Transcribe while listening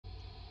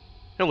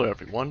Hello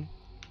everyone.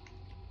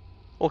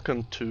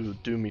 Welcome to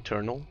Doom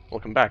Eternal.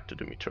 Welcome back to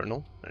Doom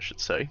Eternal, I should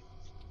say.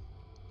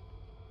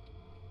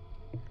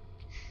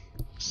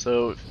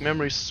 So, if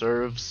memory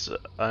serves,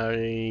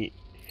 I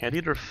had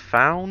either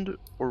found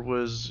or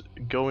was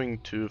going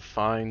to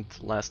find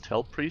the last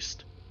Hell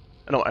Priest.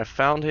 No, I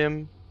found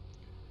him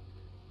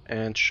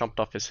and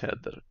chopped off his head.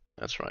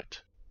 That's right.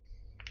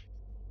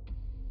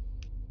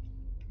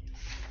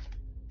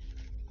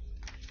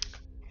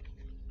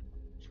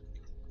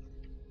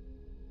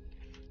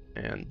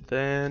 And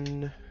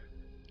then...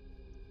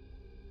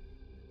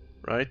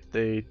 Right,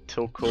 they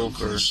took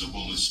over...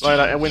 Right,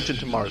 I went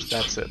into Mars,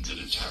 that's it. That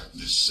attacked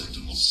this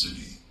Sentinel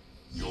City.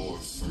 Your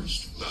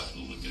first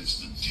battle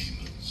against the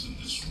demons in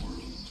this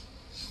world,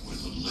 where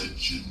the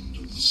legend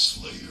of the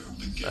Slayer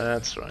began.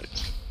 That's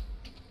right.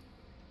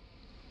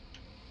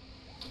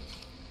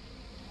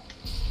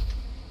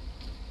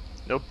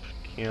 Nope,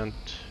 can't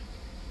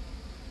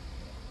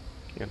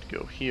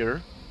go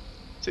here.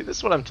 See, this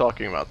is what I'm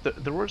talking about.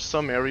 There were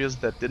some areas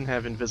that didn't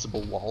have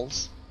invisible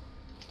walls,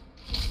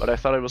 but I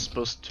thought I was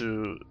supposed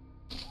to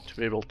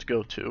be able to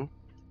go to.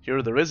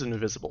 Here there is an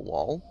invisible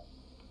wall,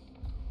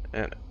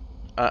 and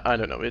I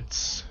don't know,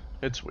 it's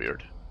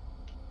weird.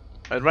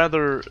 I'd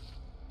rather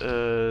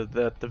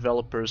that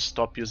developers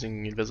stop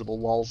using invisible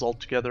walls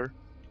altogether.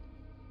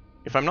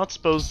 If I'm not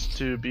supposed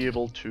to be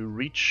able to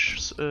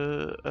reach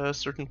a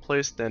certain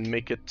place, then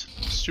make it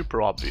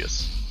super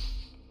obvious,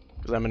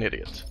 because I'm an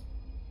idiot.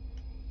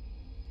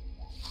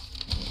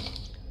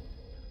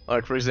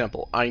 Like, for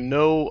example, I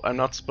know I'm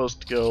not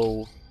supposed to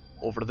go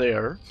over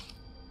there,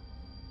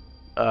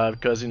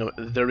 because, you know,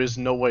 there is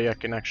no way I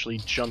can actually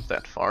jump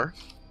that far.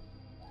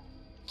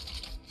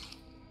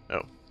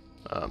 Oh.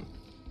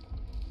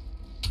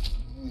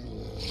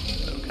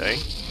 Okay.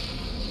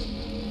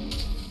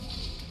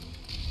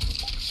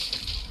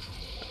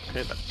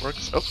 Okay, that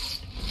works. Oh.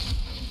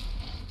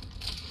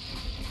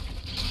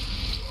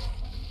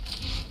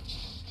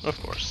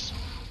 Of course.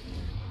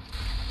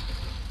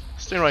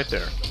 Stay right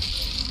there.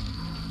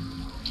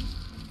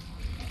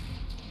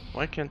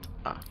 Why can't...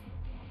 Ah.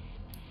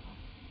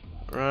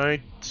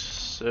 Right,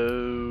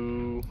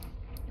 so...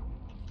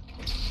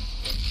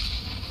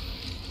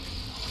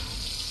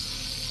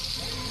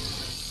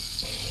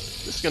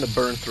 This is gonna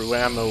burn through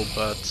ammo,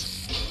 but...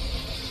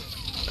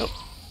 Oh.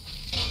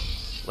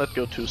 Let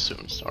go too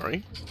soon,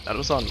 sorry. That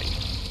was on me.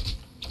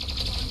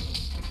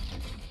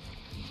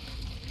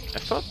 I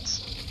thought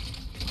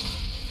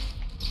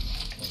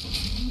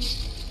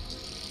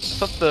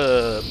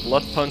the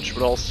blood punch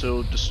would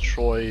also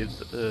destroy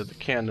the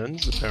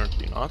cannons,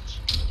 apparently not.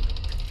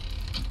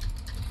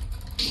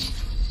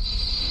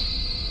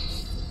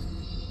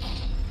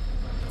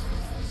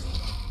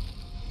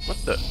 What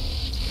the?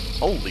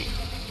 Holy.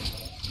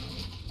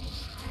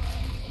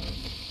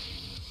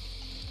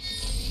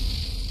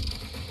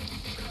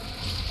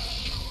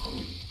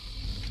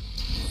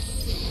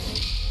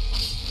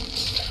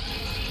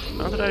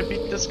 How did I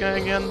beat this guy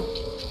again?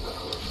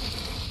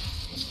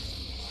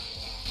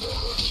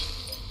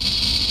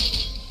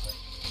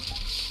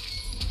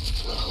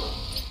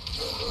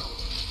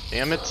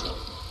 Damn it.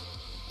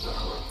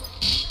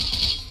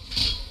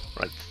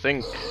 Right,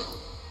 think.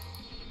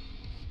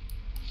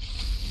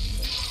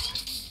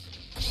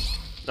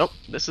 Nope,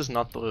 this is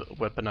not the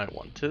weapon I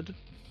wanted.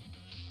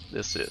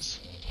 This is.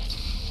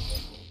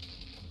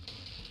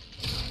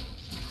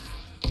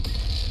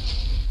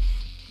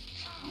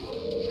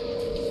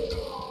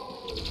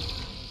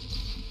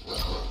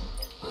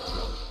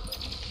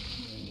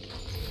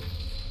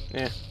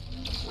 Yeah.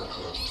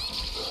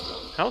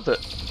 How the...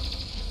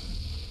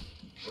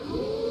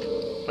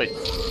 Wait,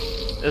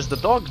 is the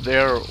dog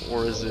there,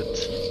 or is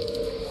it...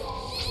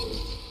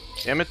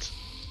 Damn it.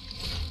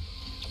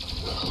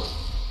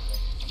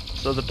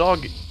 So the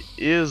dog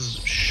is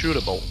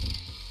shootable.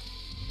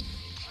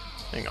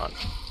 Hang on.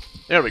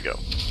 There we go.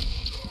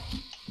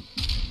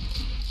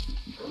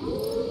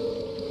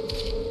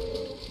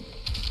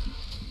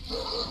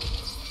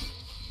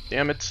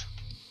 Damn it.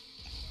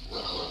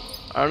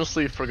 I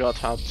honestly forgot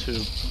how to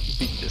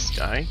beat this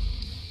guy.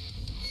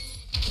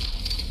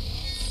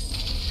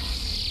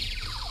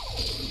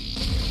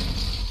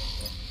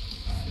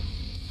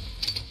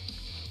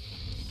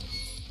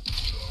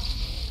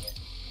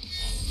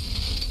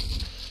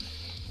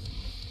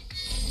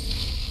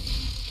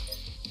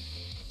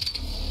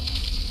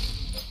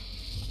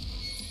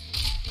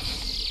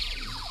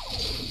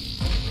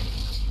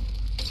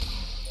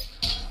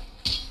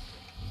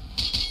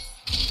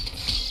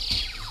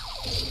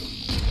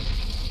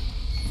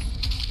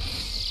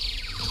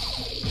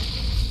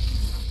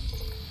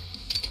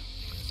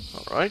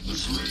 Alright.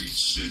 The great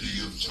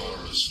city of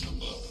Taras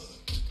Nabad,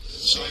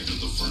 site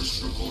of the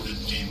first recorded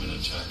demon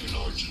attack in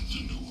Argent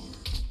Denur.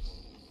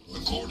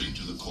 According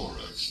to the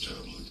Corax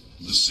tablet,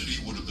 the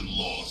city would have been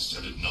lost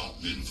had it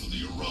not been for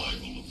the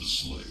arrival of the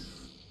Slayer.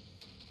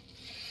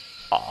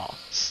 Aw,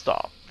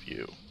 stop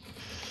you.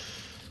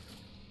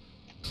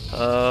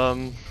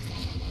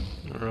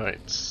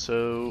 Right,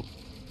 so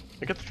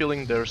I get the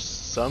feeling there's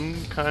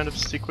some kind of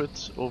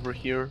secret over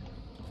here.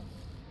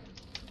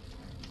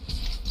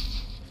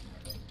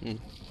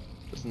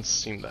 Doesn't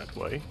seem that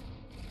way.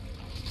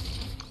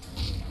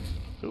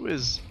 Who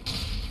is...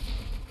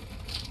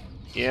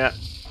 Yeah.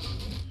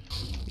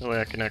 No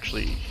way I can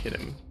actually hit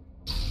him.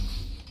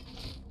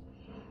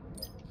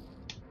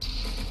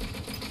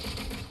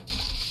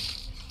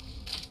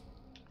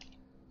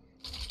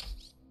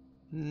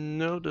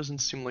 No, doesn't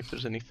seem like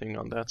there's anything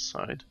on that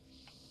side.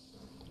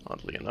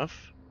 Oddly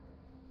enough.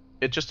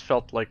 It just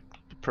felt like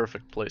the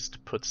perfect place to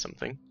put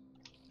something.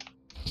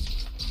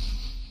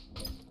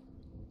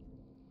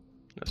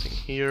 Nothing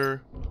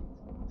here.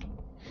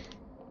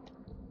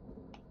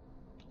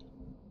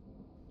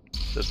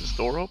 Does this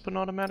door open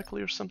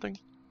automatically or something?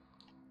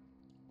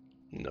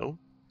 No.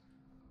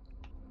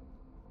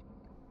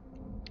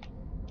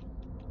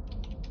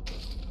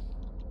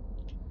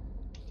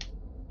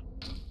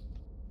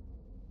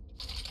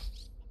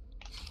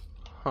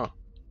 Huh.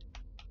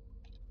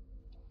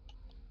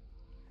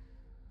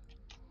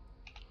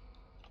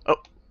 Oh!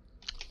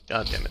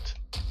 God damn it.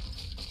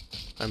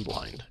 I'm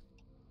blind.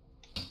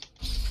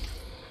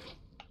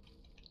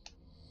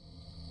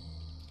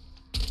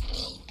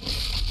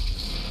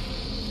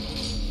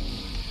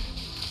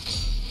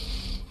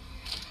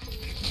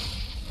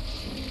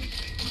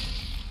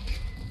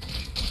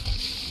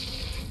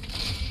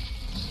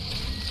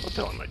 What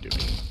the hell am I doing?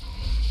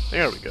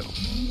 There we go.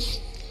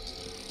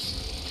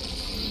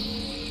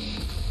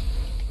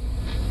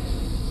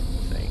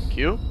 Thank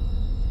you.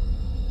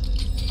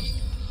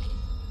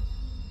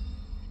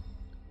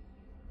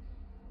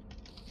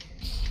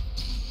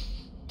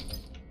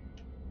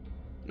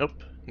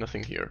 Nope,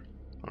 nothing here.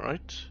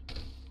 Alright.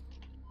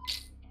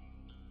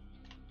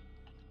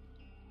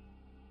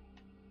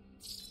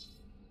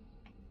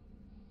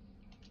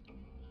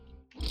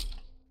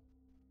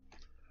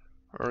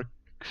 Arc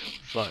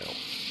Vial.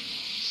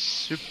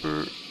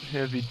 Super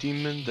heavy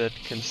demon that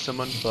can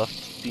summon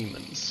buffed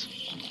demons.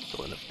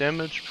 Deal enough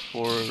damage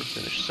before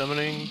finish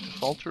summoning to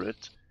falter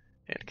it,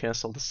 and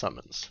cancel the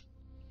summons.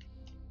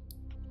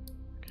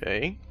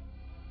 Okay.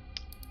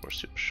 Our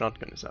super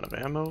shotgun is out of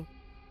ammo.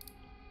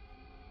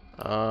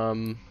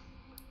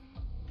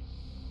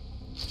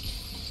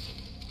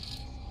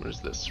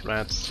 Where's this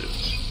rat suit?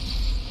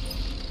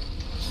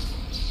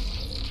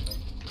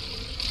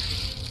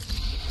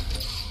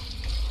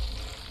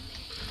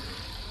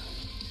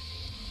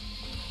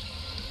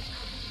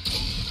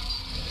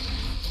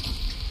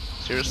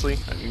 Seriously?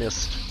 I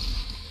missed.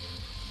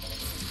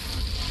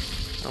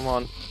 Come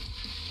on.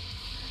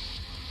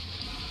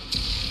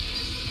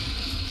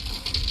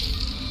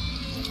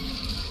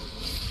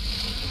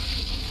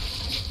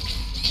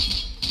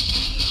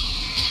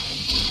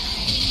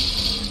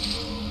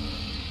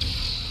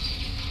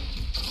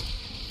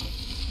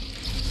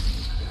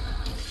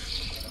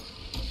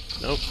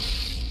 Nope.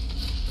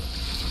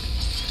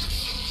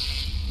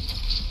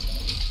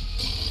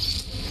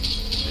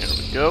 There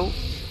we go.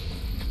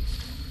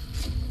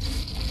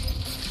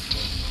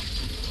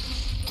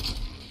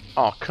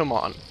 Oh, come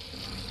on.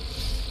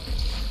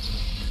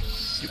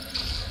 You,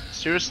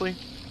 seriously?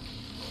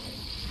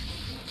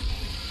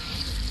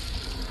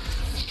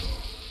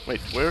 Wait,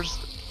 where's...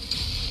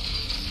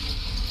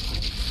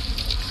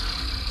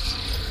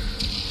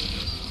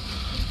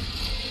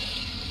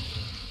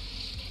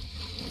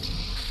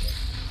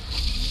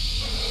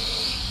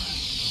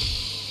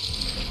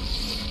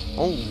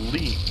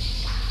 Holy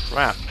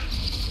crap.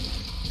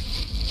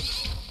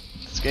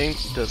 This game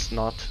does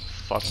not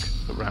fuck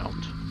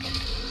around.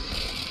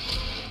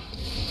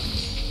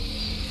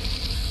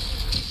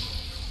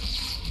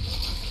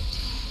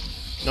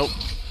 Nope.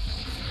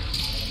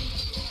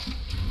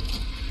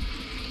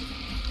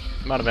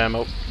 I'm out of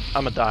ammo.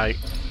 I'ma die.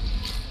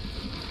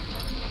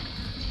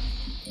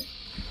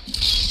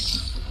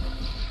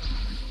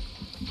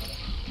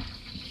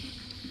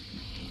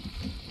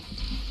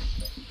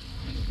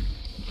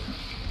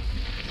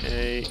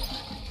 Okay.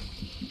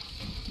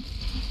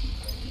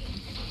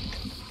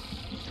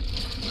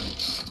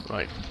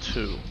 Right,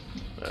 2.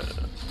 And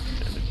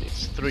it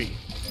needs 3.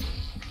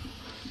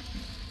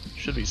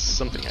 Should be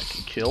something I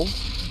can kill.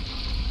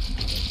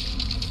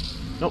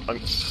 Nope,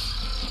 I'm...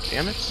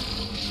 Damn it.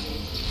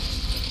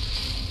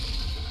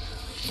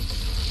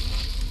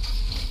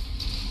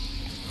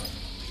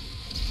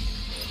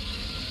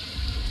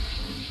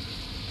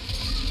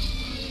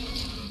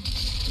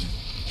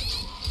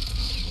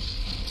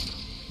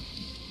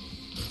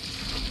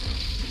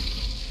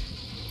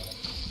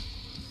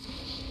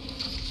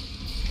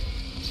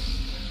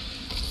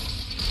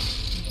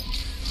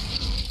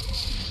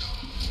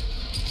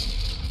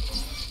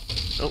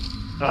 Nope.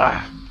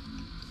 Ah!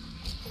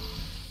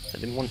 I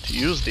didn't want to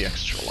use the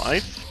extra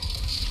life.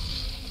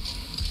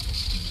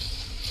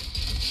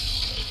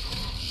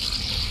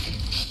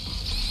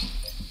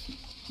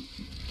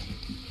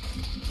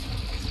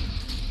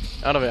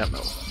 Out of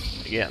ammo.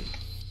 Again.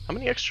 How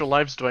many extra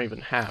lives do I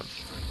even have?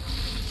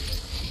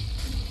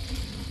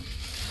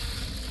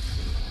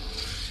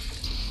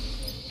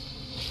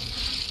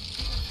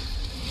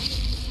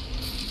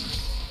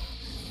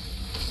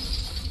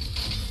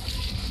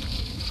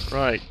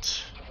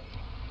 Right.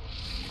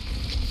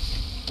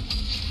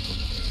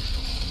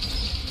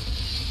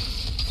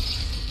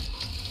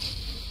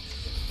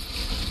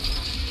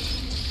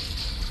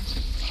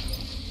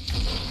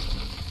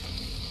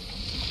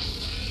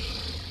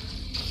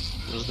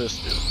 this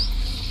do?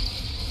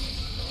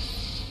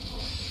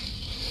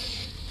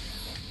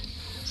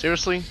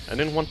 Seriously? I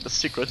didn't want the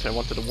secret, I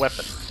wanted a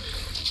weapon.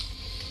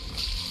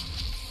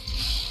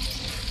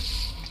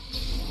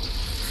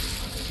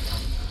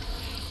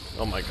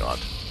 Oh my god.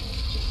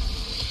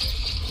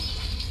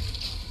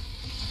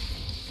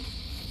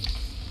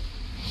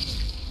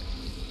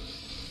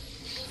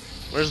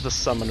 Where's the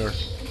summoner?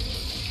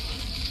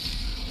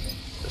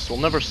 This will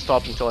never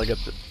stop until I get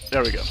the...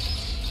 There we go.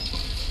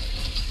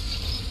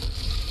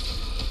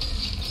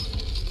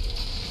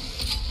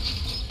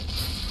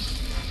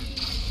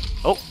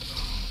 Oh!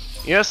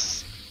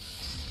 Yes!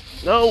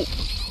 No!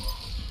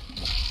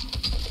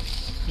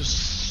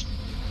 Just...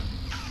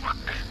 Fuck.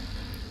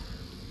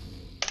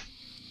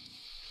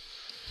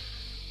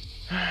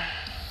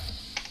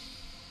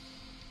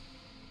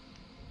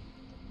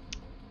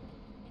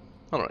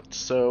 Alright,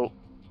 so...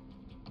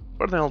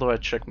 Where the hell do I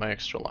check my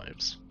extra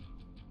lives?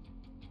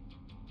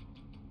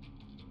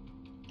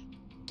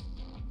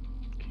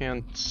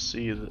 Can't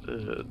see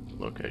the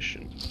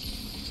location.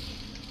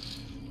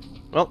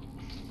 Well...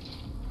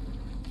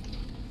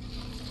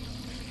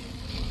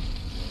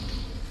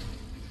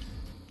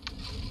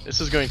 This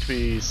is going to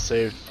be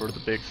saved for the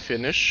big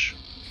finish.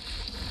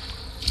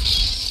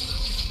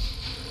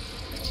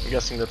 I'm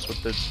guessing that's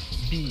what the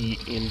B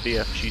in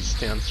BFG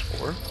stands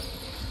for.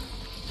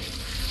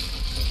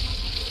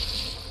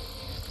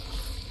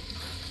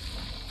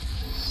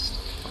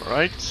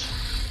 Alright.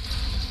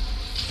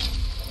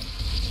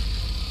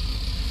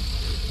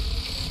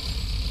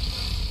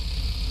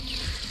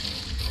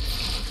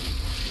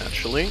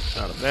 Naturally,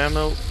 out of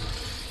ammo.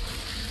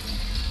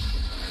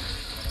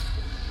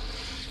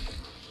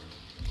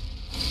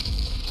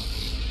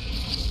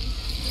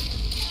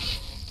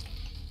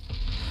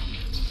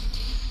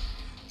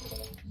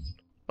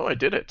 Oh, I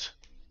did it.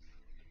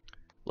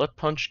 Blood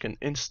Punch can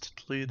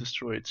instantly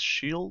destroy its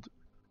shield.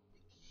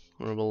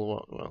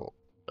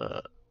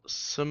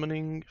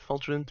 Summoning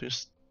Faltrin to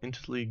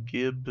instantly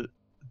gib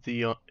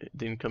the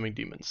incoming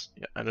demons.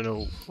 Yeah, I don't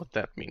know what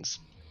that means.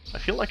 I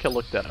feel like I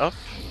looked that up,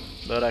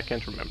 but I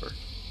can't remember.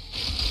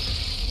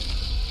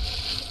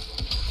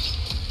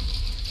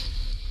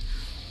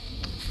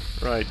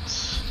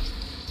 Right.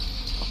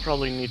 I'll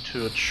probably need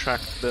to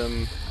attract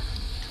them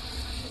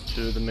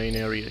to the main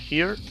area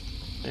here.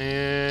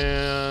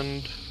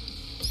 And...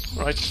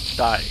 Right,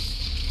 die.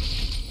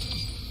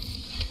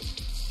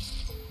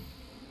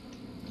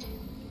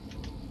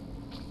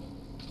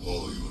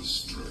 All your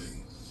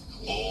strength,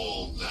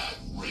 all that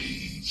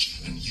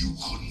rage, and you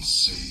couldn't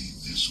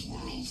save this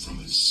world from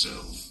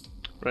itself.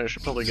 Right, I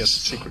should probably get the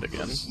secret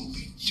again. Will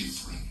be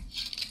different.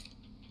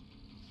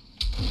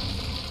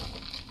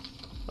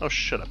 Oh,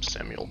 shut up,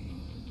 Samuel.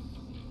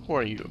 Who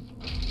are you?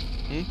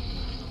 Hmm?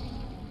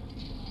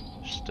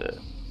 Just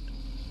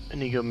an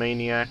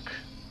egomaniac.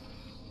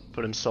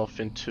 Put himself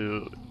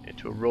into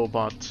a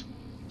robot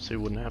so he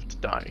wouldn't have to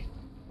die.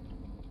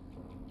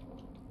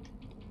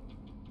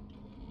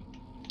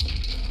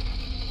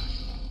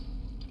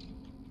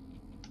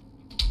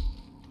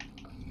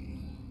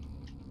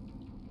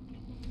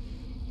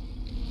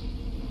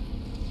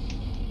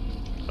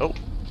 Oh.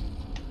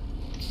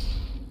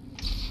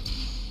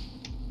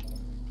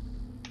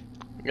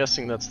 I'm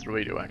guessing that's the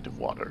radioactive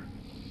water.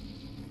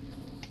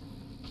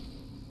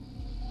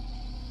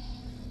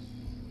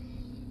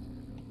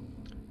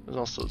 There's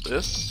also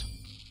this.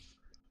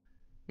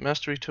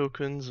 Mastery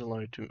tokens allow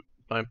you to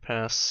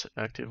bypass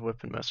active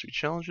weapon mastery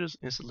challenges,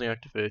 instantly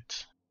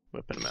activate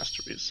weapon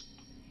masteries.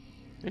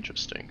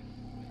 Interesting.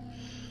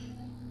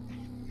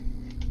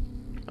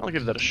 I'll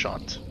give that a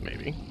shot,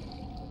 maybe.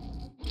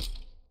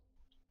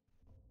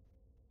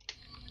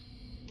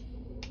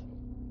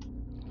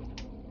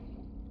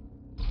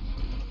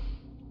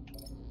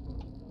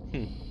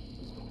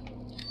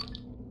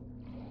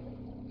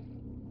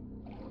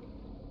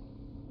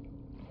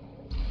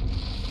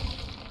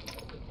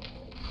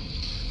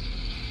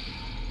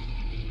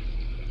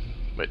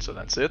 Wait, so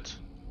that's it?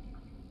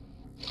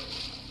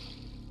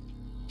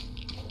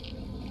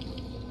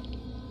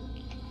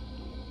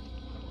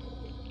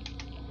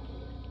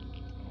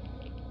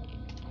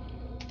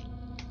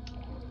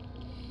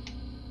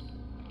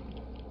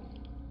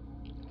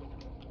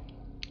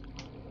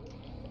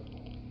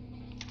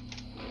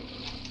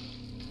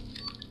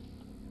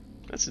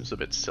 That seems a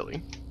bit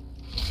silly.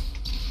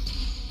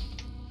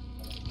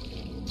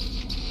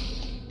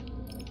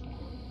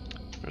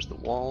 There's the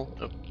wall.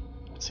 Oh,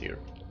 it's here.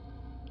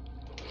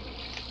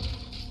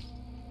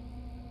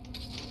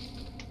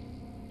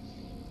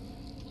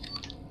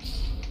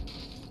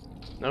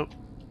 Nope,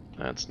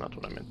 that's not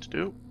what I meant to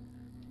do.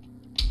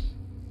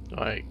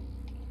 What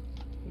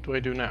do I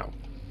do now?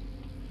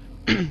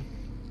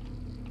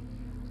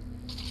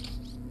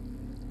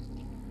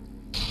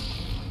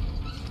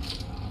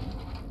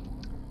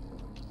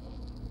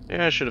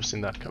 Yeah, I should have seen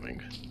that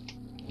coming.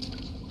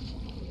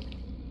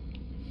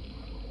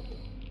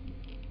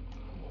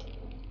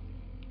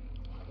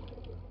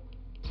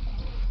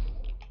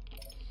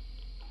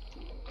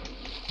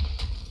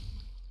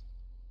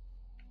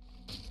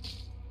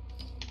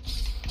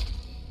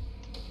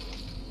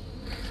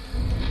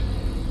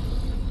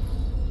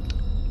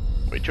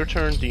 Wait your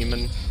turn,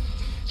 demon.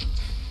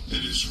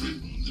 It is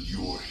written that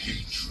your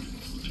hatred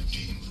for the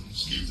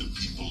demons gave the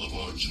people of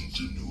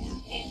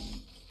Argentanur hope,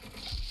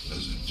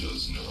 as it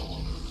does now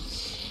on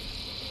Earth.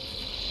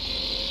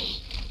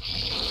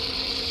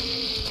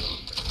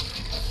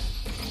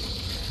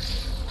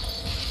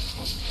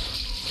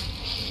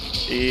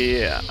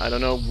 Yeah, I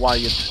don't know why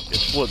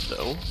it would,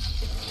 though.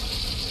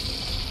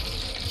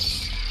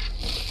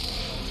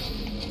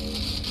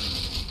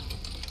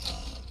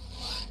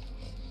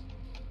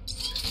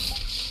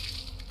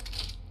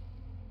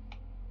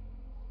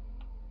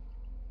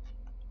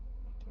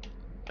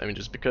 I mean,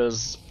 just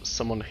because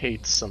someone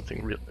hates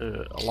something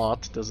a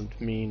lot doesn't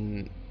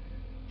mean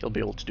he'll be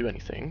able to do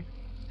anything.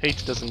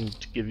 Hate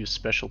doesn't give you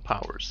special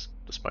powers,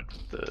 despite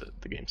what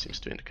the game seems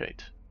to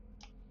indicate.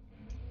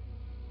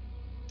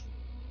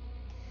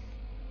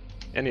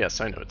 And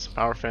yes, I know, it's a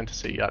power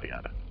fantasy, yada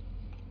yada.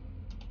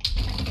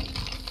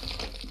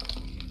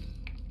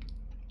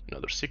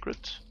 Another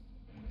secret.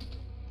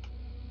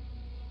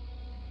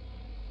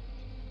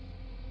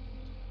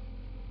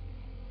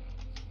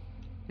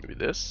 Maybe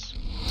this.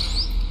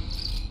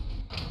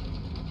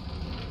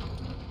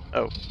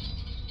 Oh,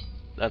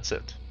 that's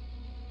it.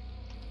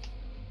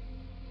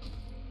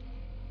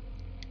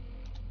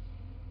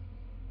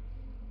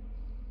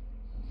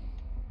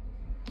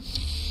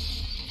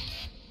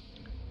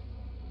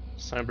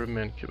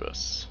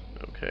 Cybermancubus.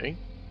 Okay.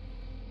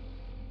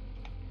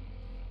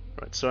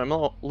 Right, so I'm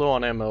low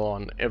on ammo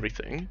on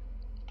everything.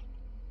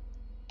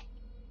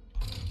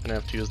 And I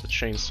have to use the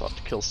chainsaw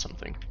to kill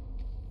something.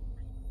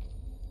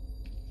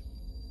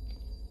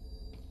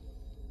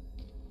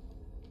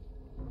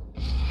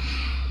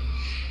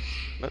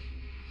 What?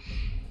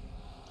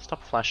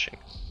 Stop flashing.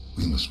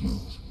 We must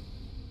move.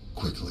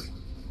 Quickly.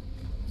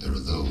 There are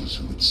those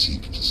who would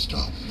seek to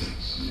stop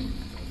this.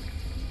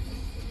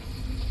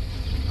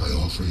 I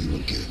offer you a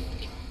gift.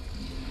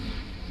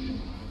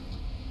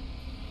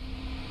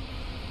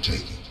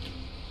 Take it.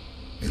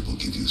 It will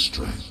give you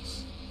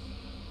strength.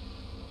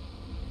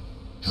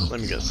 Help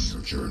Let me you guess. on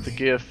your journey. The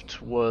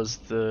gift was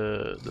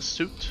the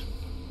suit?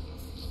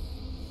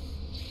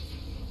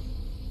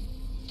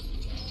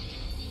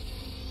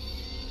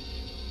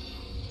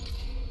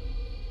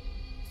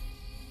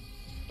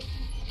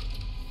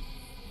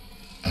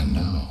 And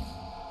now,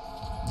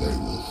 they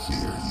will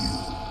fear you.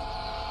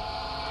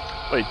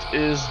 Wait,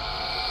 is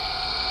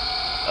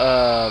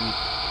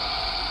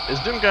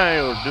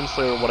Doomguy or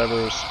Doomslayer or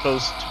whatever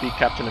supposed to be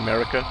Captain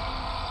America?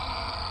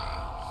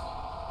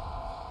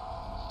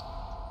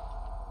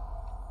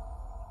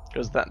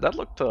 Because that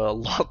looked a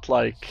lot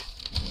like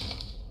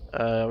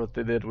what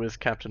they did with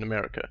Captain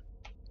America.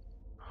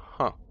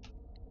 Huh.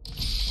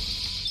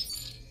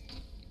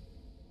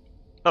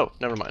 Oh,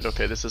 never mind.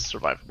 Okay, this is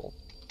survivable.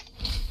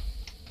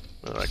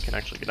 Whether I can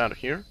actually get out of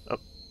here? Oh,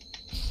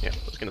 yeah,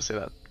 I was gonna say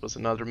that was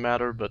another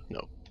matter, but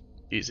no.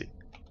 Easy.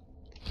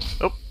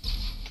 Oh!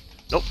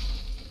 Nope.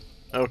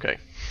 Okay.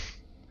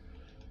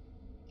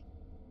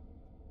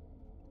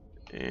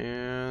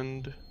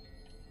 And...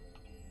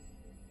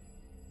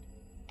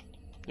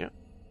 yeah,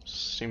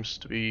 seems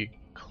to be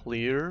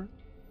clear,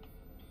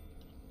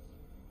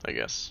 I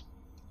guess.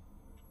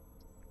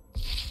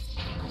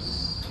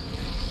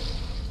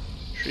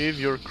 Retrieve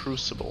your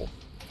Crucible.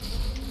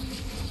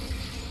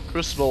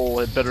 Crucible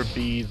had better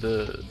be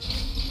the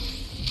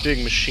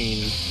big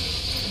machine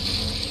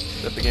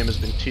that the game has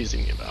been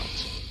teasing me about.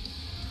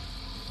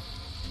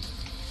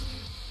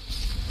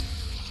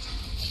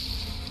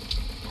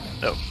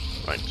 Oh,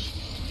 right.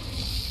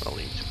 I'll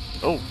need to.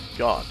 Oh,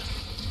 God.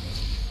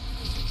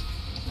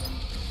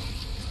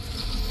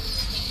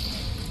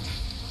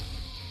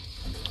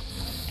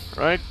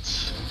 Right.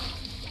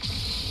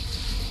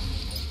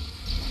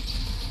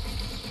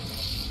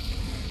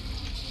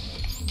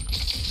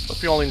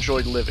 Hope you all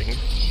enjoyed living.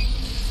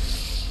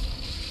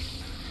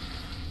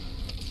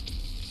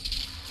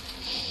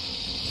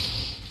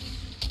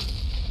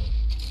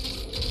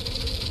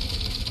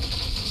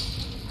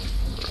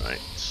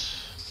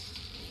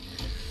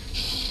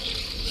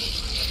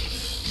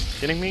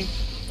 Kidding me?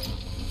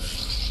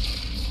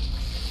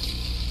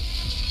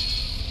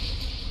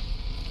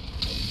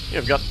 Yeah,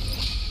 I've got...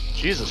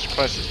 Jesus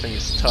Christ, this thing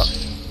is tough.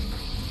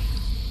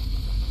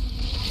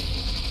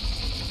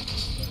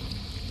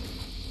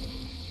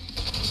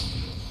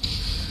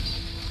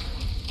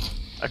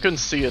 I couldn't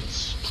see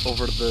it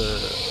over the...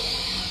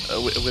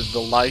 with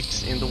the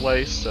light in the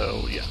way,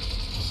 so yeah.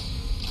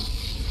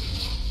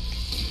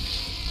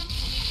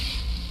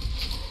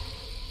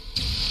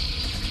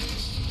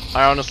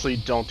 I honestly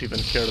don't even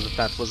care that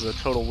that was a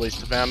total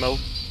waste of ammo.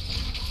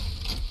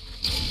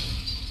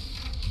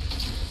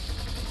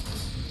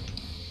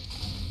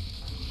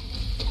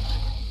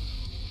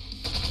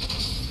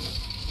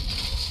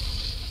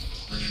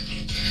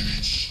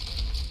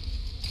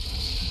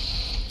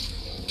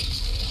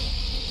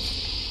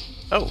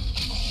 Oh,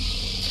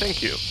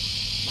 thank you.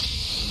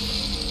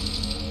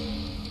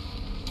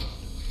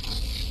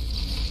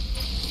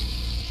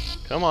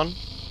 Come on,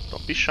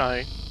 don't be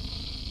shy.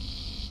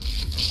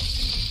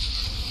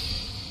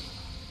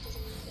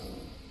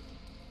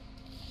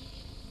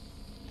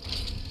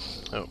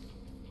 Oh,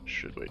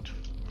 should wait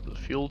for the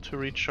fuel to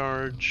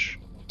recharge.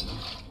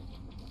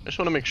 I just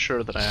want to make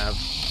sure that I have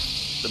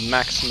the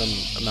maximum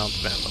amount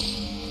of ammo.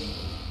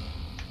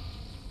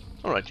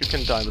 Alright, you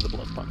can die with a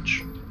blood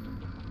punch.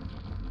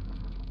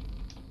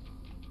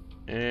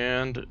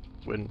 And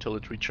wait until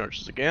it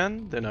recharges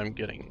again, then I'm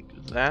getting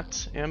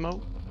that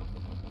ammo.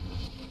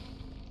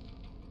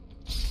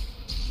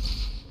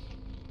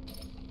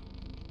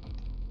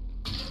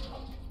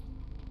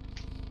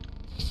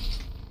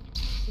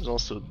 There's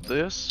also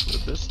this. What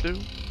did this do?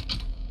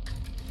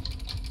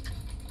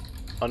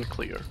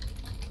 Unclear.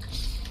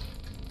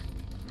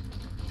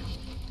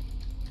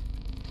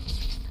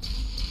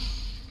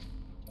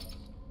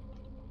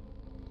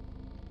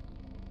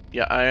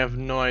 Yeah, I have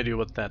no idea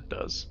what that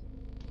does.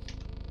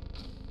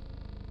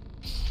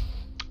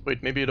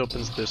 Wait, maybe it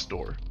opens this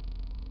door.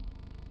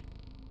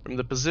 From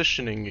the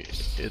positioning,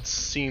 it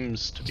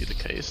seems to be the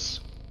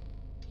case.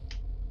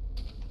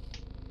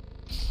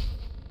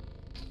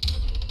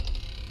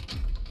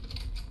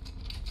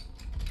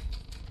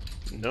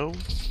 No?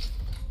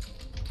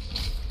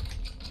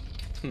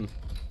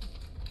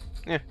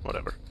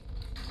 Whatever.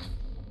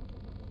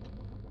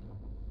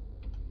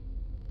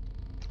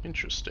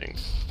 Interesting.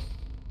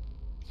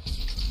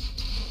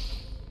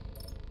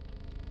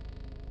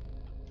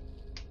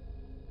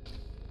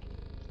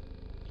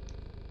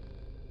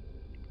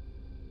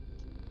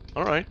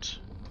 Alright.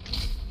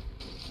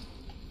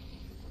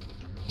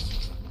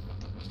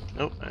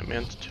 Oh, I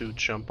meant to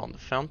jump on the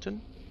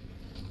fountain.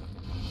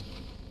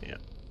 Yeah,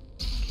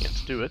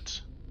 can't do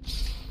it.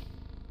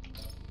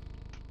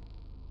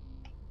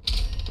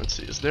 Let's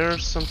see, is there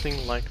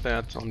something like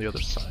that on the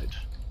other side?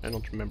 I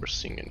don't remember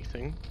seeing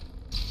anything.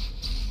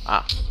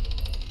 Ah,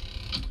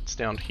 it's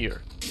down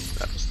here.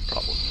 That was the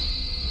problem.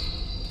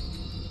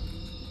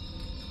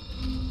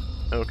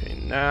 Okay,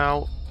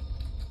 now...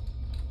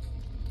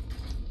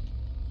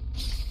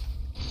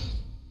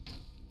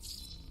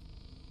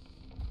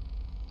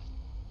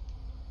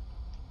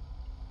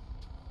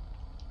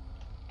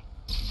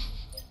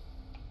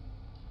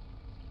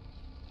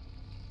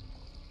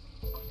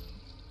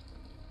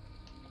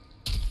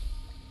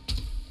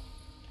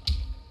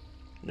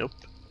 Nope.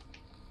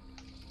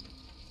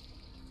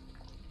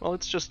 Well,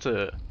 it's just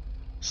a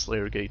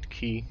Slayer Gate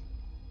key.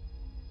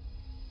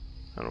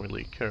 I don't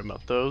really care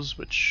about those,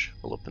 which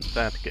will open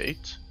that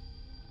gate.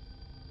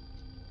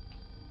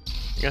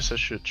 I guess I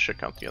should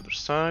check out the other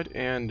side,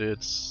 and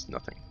it's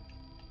nothing.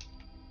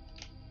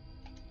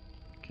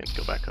 Can't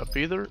go back up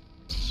either,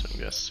 so I'm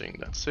guessing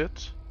that's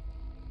it.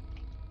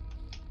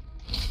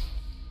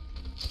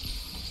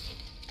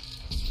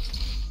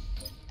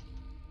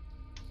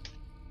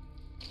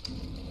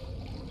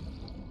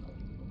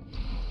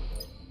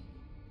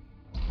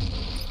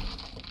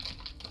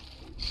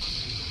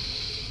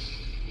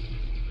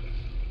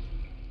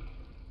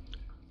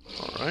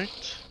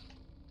 Alright.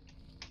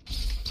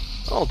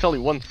 I'll tell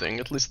you one thing,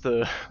 at least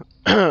the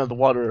the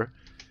water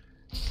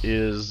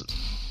is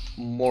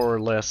more or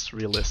less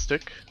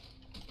realistic.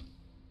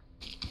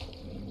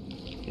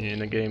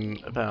 In a game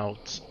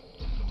about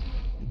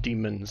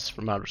demons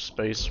from outer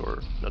space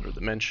or another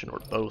dimension or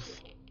both.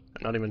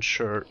 I'm not even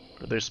sure,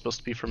 are they supposed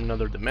to be from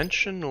another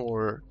dimension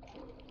or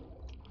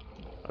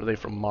are they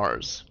from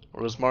Mars?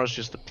 Or was Mars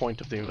just the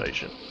point of the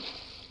invasion?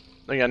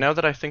 Oh yeah, now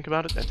that I think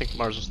about it, I think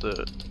Mars was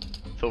the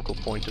focal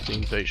point of the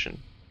invasion.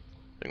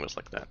 I think it was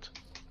like that.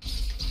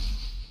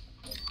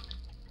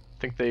 I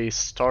think they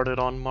started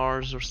on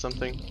Mars or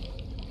something.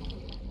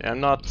 Yeah, I'm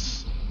not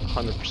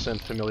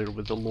 100% familiar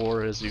with the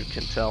lore, as you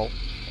can tell.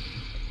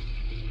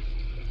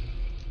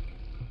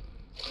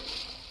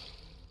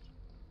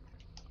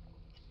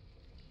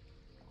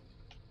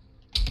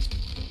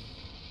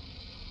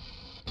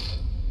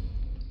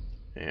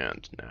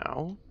 And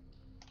now...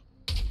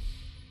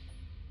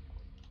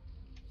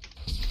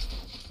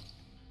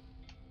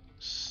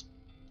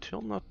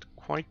 Still not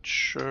quite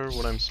sure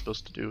what I'm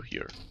supposed to do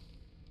here.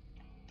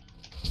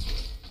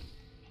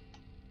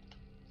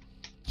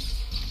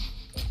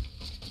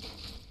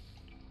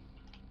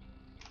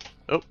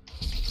 Oh,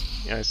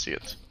 yeah, I see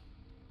it.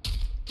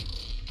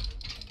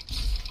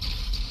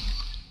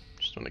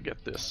 Just want to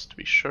get this to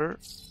be sure,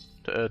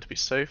 to be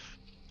safe.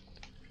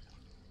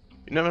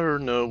 You never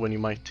know when you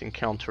might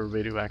encounter a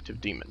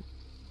radioactive demon.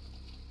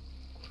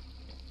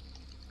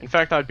 In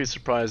fact, I'd be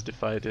surprised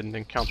if I didn't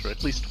encounter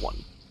at least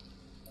one.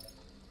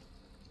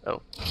 Oh.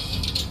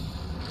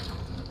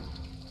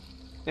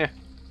 Yeah,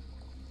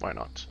 why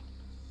not?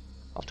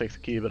 I'll take the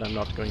key, but I'm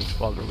not going to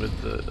bother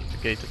with the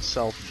gate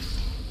itself.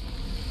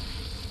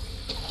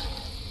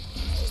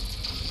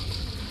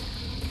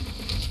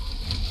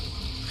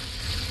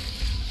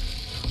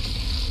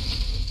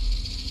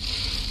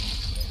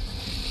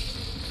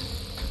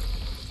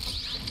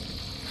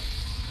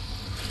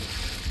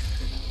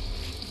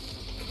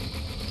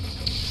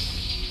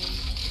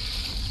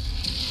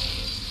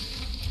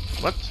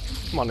 What?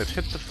 Come on, it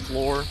hit the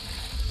floor.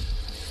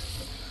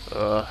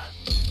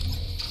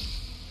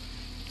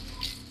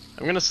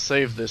 I'm gonna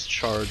save this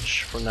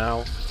charge for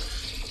now.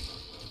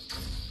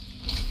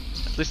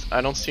 At least I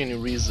don't see any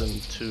reason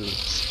to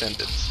spend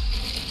it.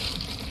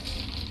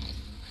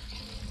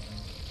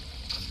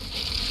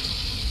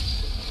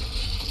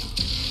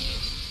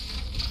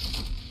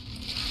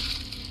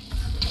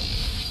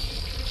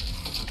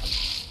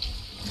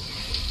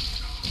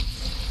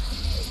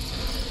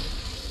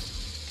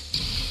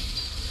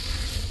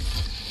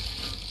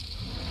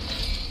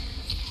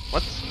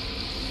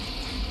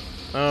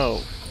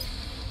 Oh,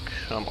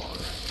 come on.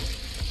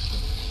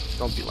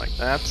 Don't be like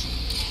that.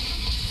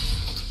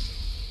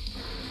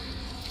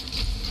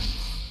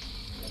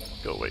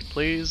 Go away,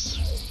 please.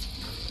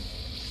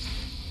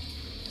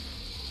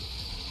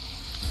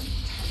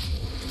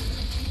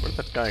 Where'd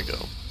that guy go?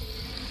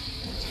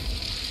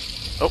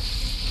 Oh,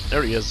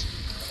 there he is.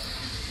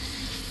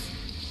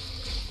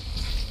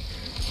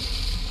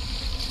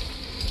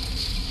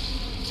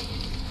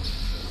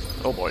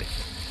 Oh boy.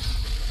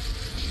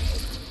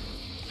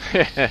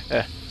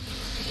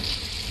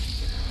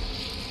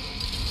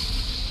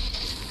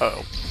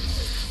 Uh-oh.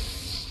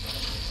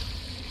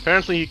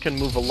 Apparently he can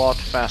move a lot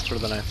faster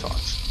than I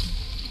thought.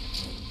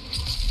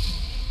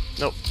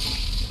 Nope.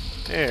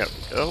 There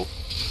we go.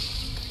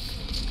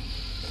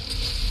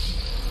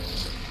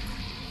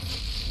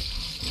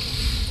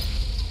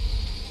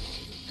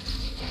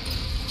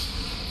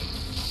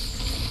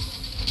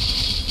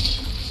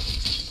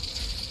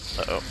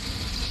 Uh-oh.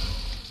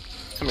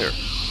 Come here.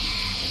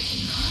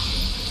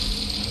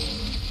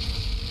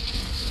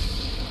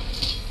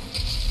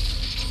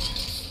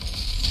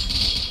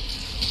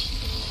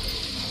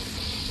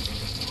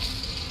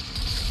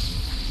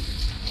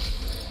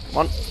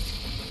 Come on.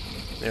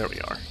 There we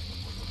are.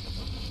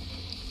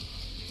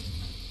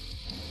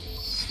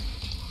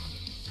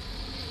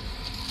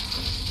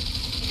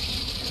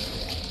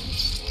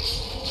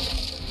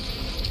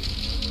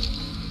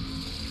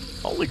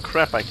 Holy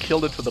crap, I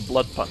killed it with a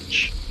blood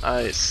punch.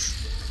 Nice.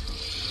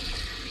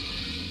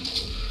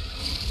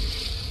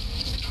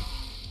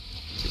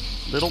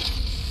 Little.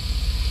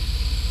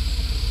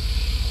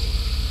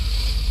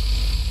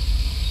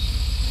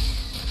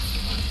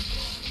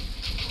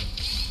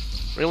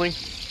 Really?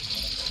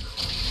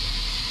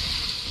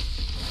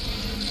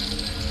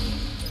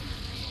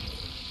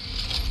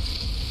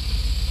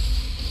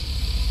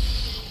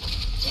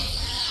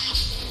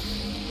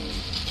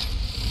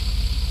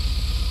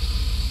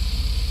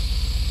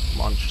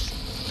 Come on, just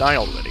die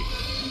already.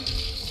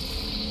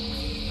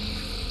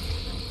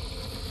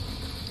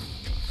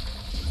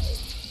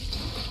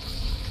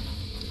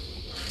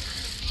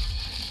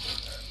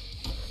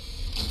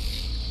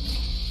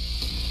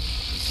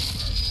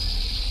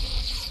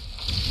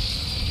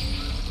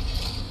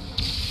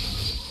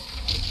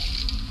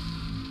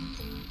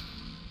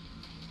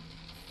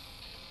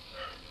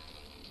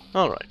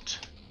 Alright.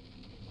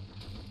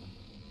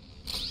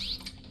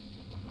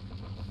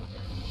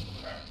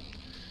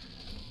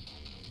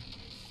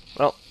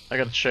 Well, I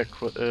gotta check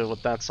what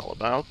that's all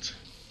about.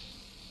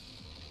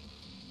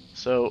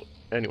 So,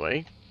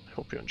 anyway, I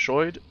hope you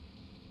enjoyed,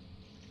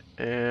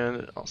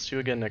 and I'll see you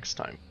again next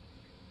time.